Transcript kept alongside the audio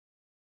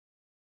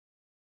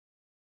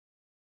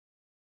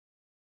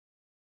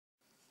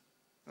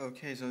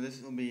Okay, so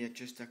this will be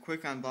just a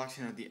quick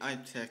unboxing of the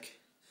Aiptek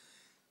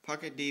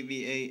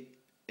PocketDV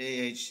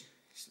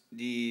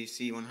AHD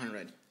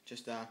C100.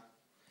 Just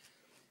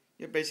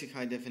your basic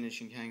high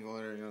definition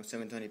camcorder,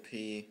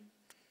 720p,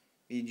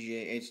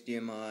 VGA,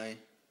 HDMI,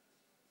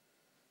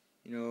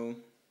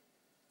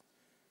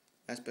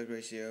 aspect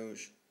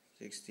ratios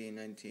 16,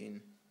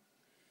 19,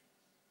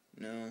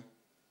 and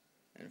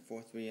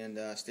 4:3, and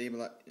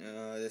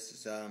this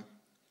is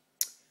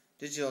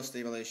digital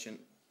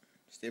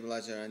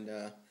stabilizer,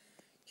 and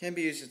can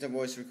be used as a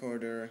voice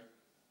recorder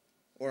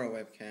or a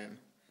webcam.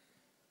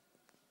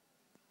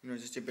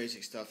 Just your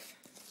basic stuff.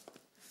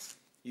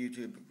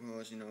 YouTube, of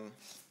course,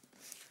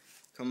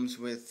 comes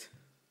with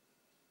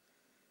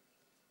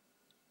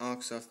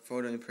aux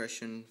Photo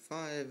Impression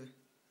 5,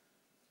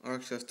 aux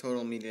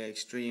Total Media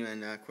Extreme,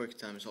 and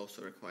QuickTime is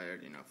also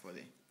required, for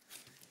the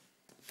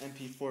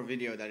MP4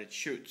 video that it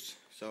shoots.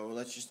 So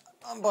let's just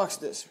unbox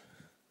this.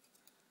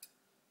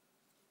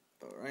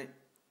 Alright.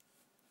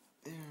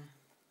 There.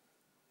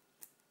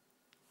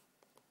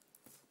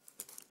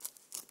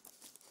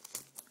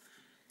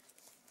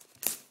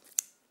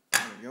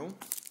 There we go.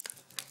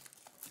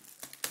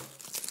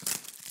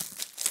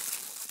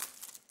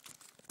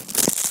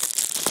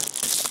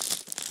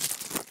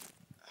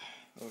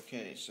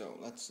 Okay, so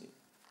let's see.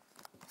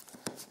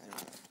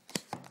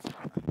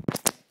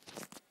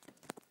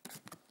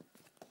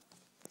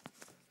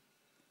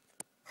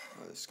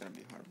 Oh, this is gonna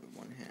be hard with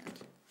one hand.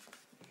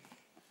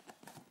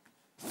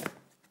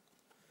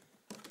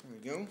 There we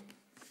go.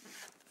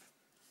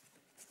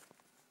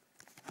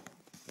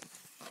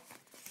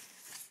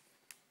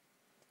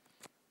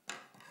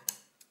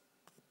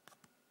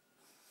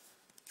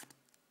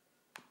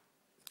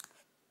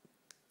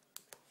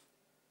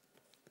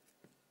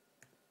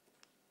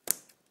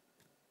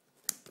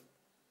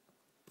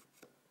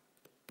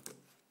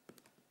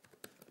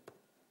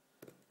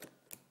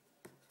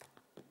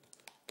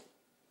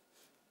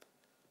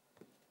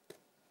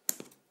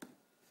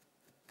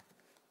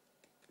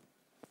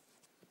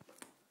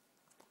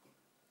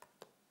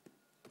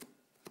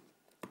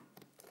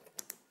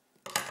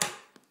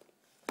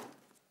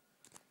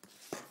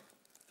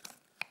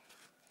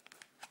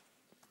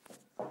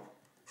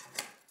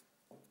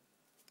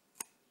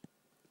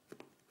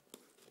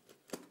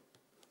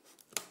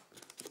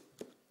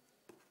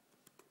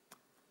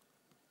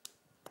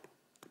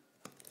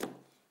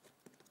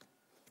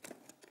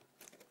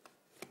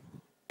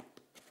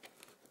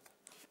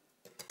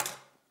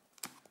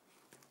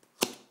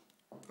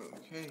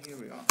 Okay, here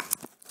we are.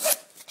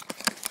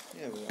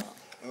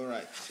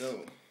 Alright,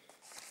 so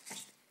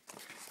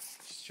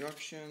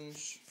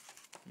instructions.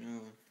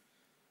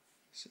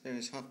 So there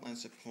is hotline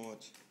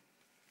support,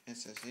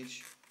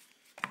 SSH.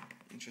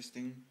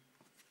 Interesting.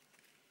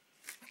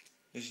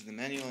 This is the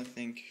manual, I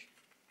think.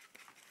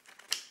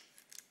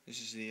 This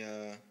is the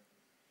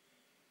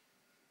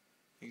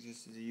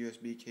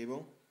USB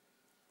cable.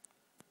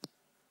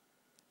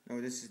 No,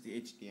 this is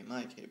the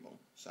HDMI cable.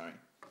 Sorry.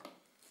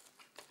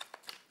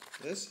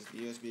 This is the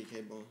USB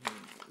cable.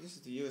 This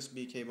is the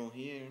USB cable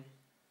here.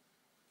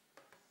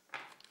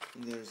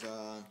 And there's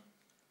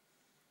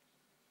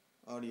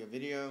audio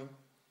video.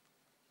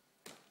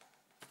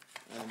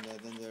 And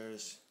then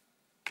there's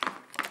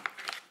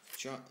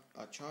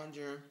a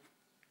charger.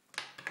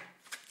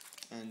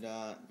 And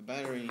the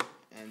battery.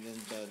 And then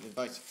the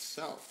device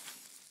itself.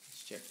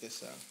 Let's check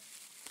this out.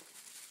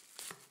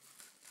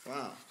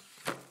 Wow.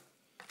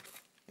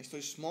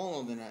 Actually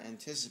smaller than I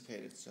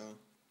anticipated, so.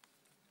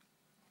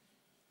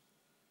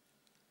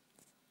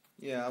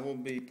 Yeah, I will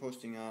be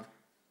posting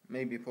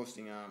maybe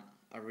posting a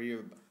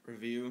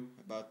review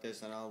about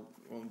this, and I'll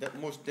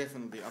most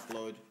definitely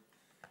upload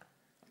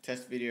a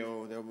test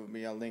video. There will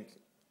be a link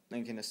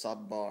in the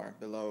sub bar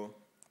below.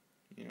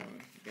 You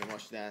can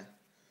watch that.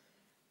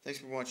 Thanks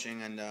for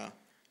watching, and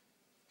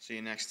see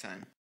you next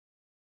time.